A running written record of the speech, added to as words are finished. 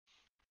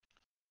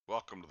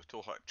Welcome to the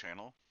Tool Hut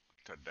channel.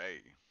 Today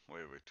we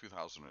have a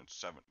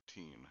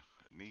 2017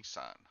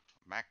 Nissan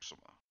Maxima.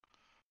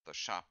 The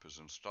shop has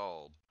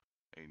installed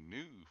a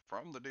new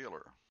from the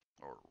dealer,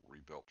 or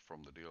rebuilt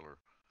from the dealer,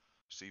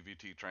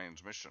 CVT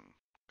transmission,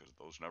 because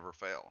those never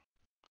fail.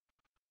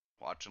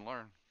 Watch and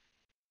learn.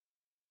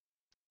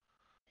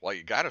 While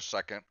you got a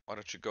second, why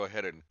don't you go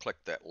ahead and click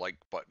that like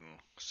button,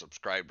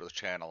 subscribe to the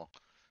channel,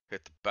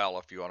 hit the bell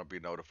if you want to be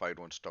notified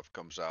when stuff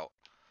comes out.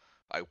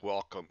 I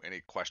welcome any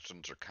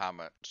questions or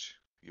comments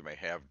you may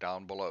have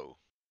down below.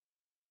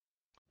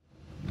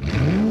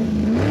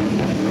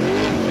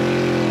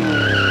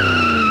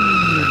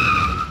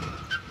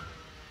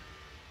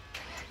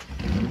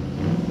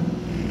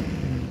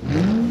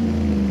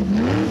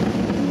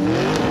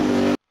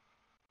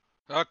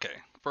 Okay,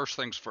 first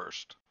things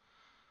first.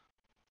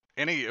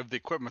 Any of the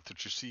equipment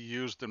that you see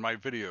used in my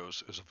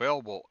videos is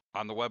available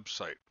on the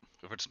website.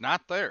 If it's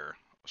not there,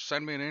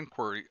 send me an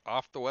inquiry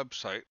off the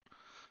website,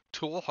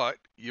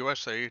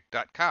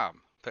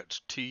 toolhutusa.com.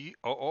 That's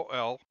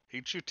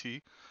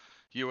TOOLHUT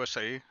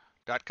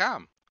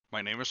USA.com.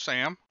 My name is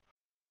Sam.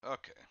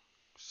 Okay,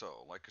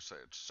 so like I said,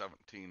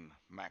 17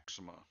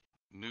 Maxima,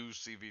 new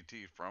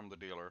CVT from the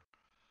dealer.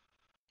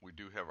 We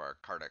do have our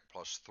cardaq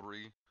Plus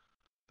 3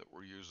 that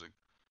we're using.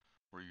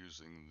 We're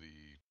using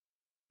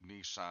the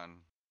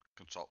Nissan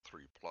Consult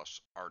 3 Plus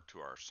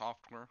R2R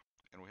software,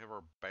 and we have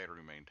our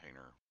battery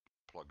maintainer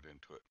plugged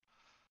into it.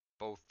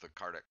 Both the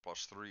cardaq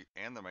Plus 3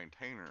 and the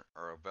maintainer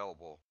are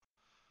available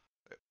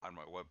on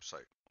my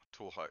website,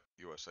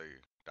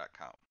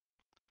 toolhutusa.com.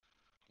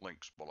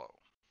 Links below.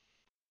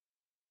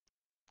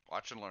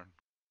 Watch and learn.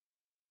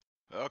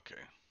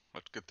 Okay,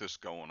 let's get this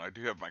going. I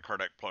do have my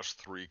cardaq Plus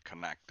 3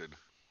 connected.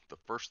 The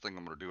first thing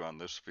I'm going to do on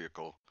this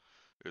vehicle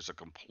is a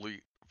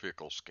complete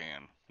vehicle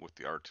scan with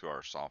the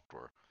R2R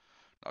software.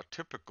 Now,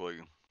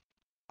 typically,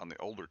 on the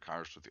older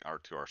cars with the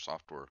R2R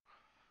software,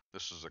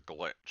 this is a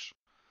glitch.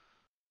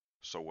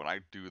 So when I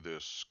do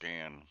this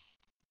scan,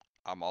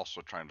 I'm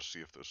also trying to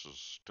see if this is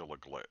still a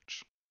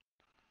glitch.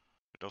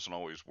 It doesn't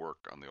always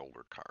work on the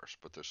older cars,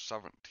 but this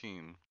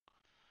 17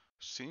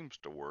 seems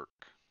to work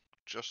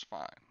just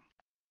fine.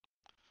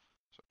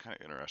 So kind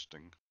of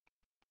interesting.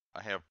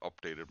 I have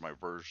updated my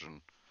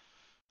version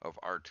of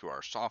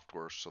R2R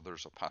software, so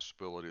there's a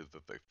possibility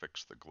that they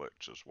fix the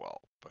glitch as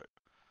well. But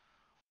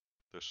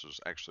this is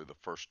actually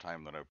the first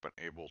time that I've been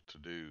able to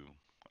do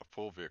a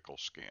full vehicle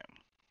scan.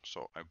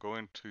 So I go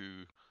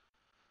into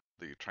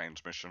the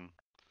transmission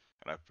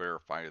and I've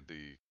verified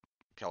the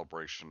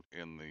calibration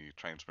in the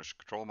transmission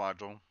control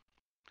module.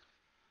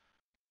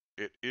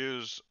 It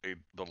is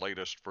the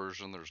latest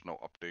version. There's no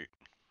update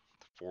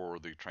for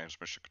the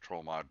transmission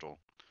control module.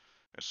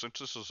 And since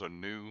this is a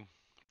new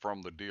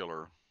from the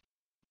dealer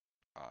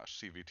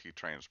CVT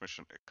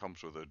transmission, it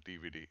comes with a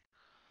DVD.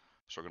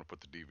 So we're going to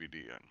put the DVD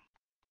in,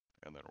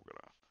 and then we're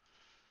going to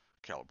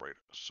calibrate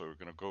it. So we're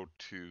going to go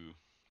to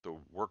the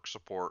work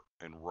support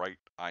and write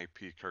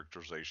IP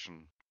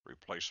characterization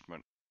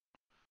replacement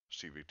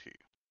CVT.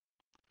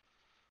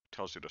 It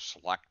tells you to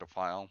select a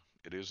file.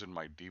 It is in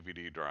my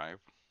DVD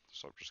drive,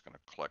 so I'm just going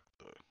to click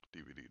the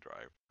DVD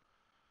drive.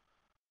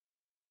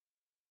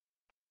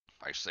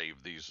 I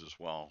save these as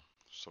well,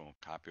 so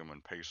copy them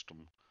and paste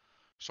them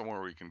somewhere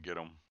where you can get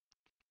them.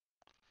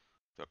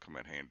 They'll come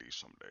in handy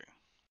someday.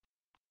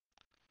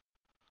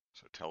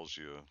 So it tells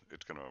you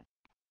it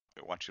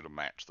wants you to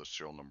match the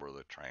serial number of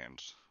the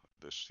trans.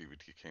 This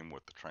CVT came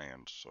with the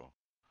trans, so.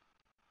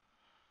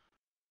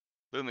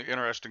 Then the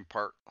interesting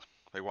part,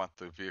 they want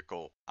the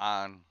vehicle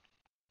on,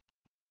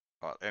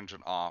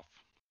 engine off,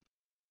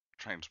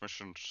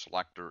 transmission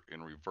selector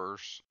in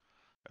reverse,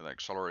 and the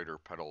accelerator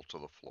pedal to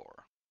the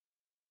floor.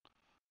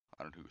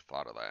 I don't know who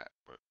thought of that,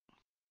 but.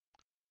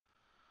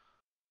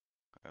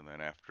 And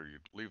then after you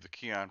leave the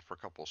key on for a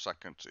couple of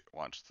seconds, it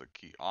wants the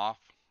key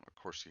off. Of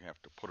course, you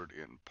have to put it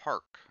in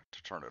park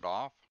to turn it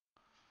off.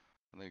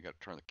 And then you got to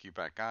turn the key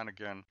back on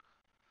again.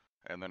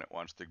 And then it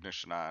wants the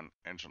ignition on,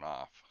 engine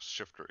off,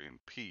 shifter in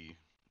P,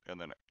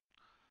 and then it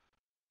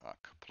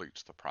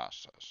completes the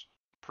process.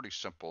 Pretty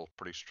simple,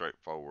 pretty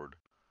straightforward.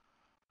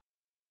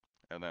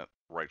 And that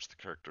writes the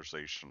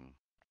characterization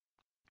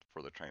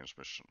for the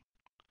transmission.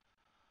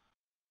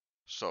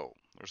 So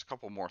there's a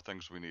couple more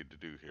things we need to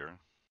do here.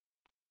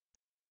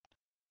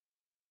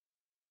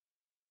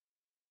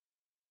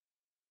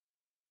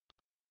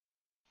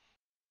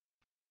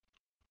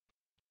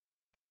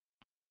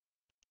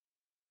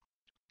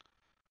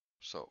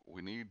 So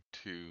we need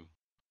to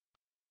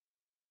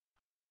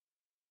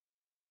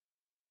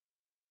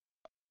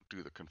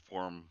do the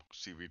conform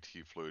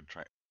CVT fluid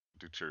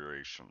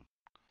deterioration.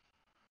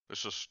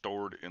 This is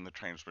stored in the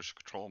transmission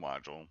control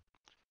module,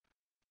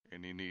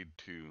 and you need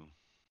to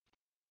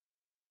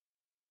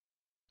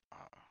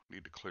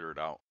clear it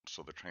out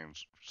so the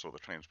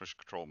transmission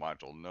control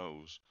module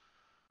knows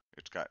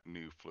it's got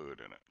new fluid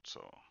in it.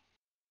 So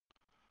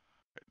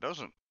it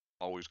doesn't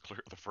always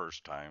clear the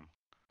first time.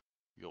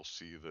 You'll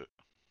see that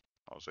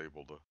I was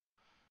able to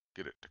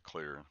get it to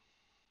clear.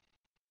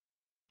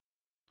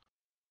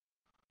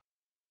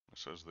 It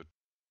says the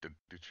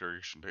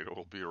deterioration data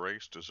will be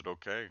erased. Is it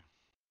okay?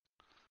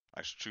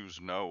 I choose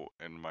no,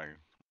 and my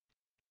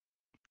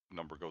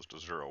number goes to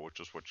 0, which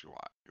is what you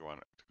want. You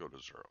want it to go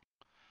to 0.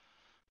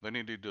 Then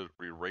you need to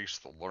erase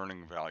the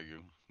learning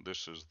value.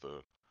 This is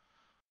the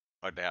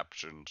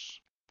adaptions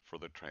for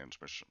the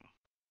transmission.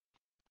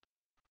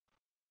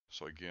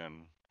 So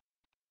again,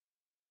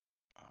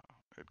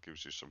 it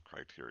gives you some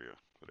criteria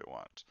that it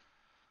wants.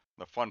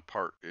 The fun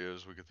part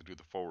is we get to do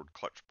the forward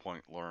clutch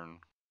point learn.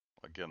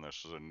 Again,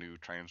 this is a new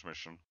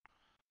transmission.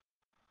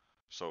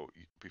 So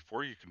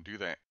before you can do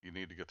that, you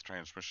need to get the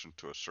transmission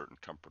to a certain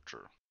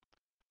temperature.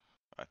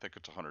 I think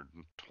it's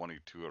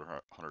 122 or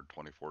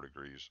 124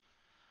 degrees.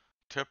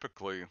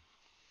 Typically,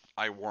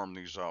 I warm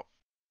these up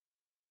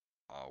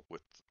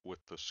with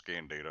the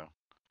scan data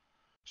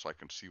so I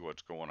can see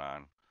what's going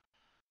on,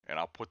 and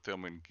I'll put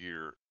them in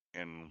gear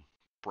and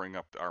bring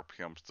up the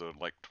RPMs to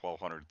like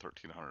 1200,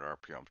 1300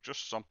 RPMs,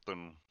 just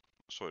something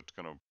so it's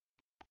going to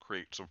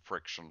create some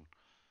friction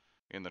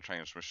in the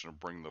transmission and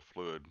bring the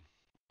fluid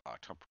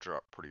temperature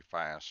up pretty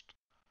fast.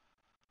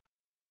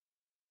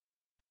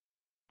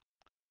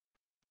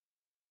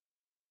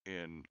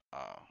 In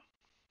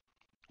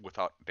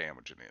without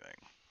damaging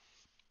anything.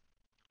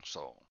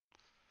 So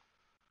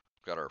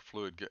got our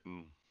fluid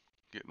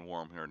getting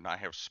warm here, and I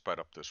have sped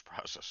up this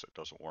process. It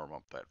doesn't warm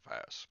up that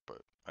fast,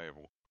 but I have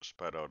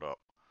sped it up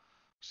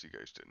so you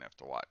guys didn't have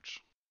to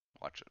watch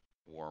it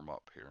warm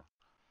up here.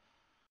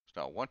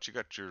 So now once you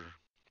got your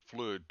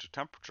fluid to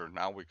temperature,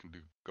 now we can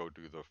go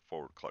do the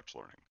forward clutch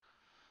learning.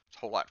 It's a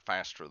whole lot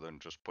faster than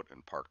just putting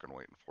in park and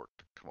waiting for it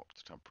to come up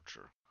to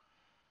temperature.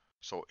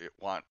 So it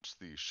wants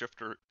the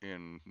shifter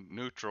in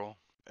neutral,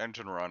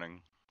 engine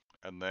running,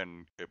 and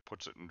then it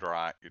puts it in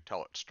drive. You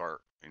tell it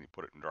start, and you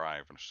put it in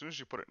drive. And as soon as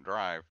you put it in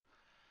drive,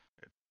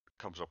 it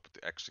comes up with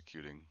the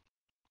executing.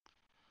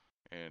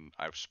 And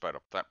I've sped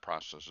up that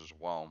process as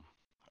well.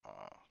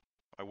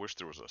 I wish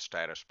there was a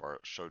status bar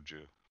that showed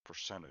you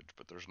percentage,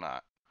 but there's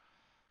not.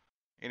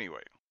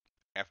 Anyway,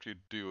 after you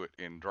do it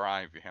in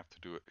drive, you have to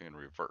do it in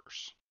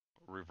reverse.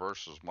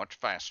 Reverse is much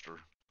faster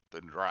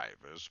than drive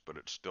is, but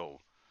it's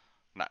still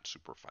not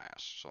super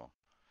fast. So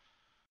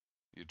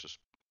you just,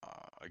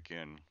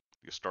 again,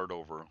 you start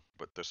over,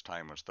 but this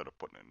time instead of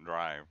putting it in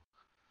drive,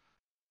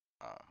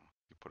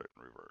 you put it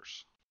in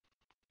reverse.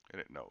 And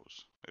it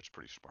knows. It's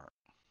pretty smart.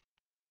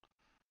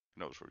 It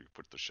knows where you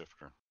put the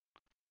shifter.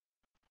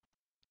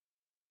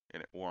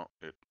 And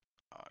it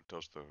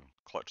does the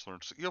clutch learn.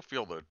 So you'll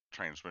feel the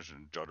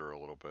transmission judder a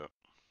little bit.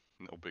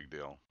 No big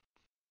deal.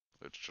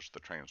 It's just the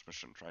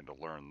transmission trying to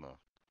learn the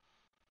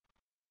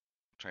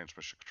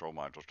transmission control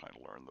module trying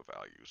to learn the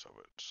values of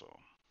it. So,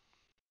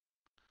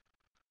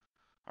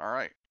 all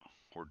right,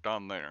 we're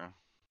done there.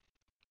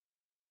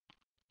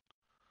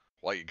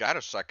 While you got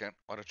a second,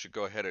 why don't you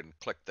go ahead and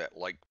click that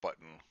like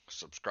button,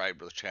 subscribe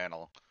to the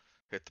channel,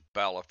 hit the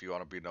bell if you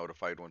want to be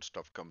notified when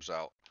stuff comes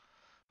out.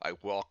 I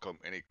welcome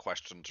any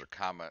questions or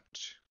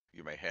comments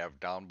you may have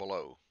down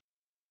below.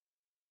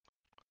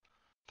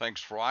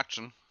 Thanks for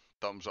watching.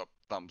 Thumbs up,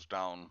 thumbs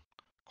down,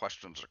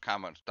 questions or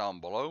comments down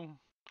below.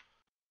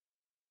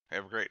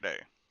 Have a great day.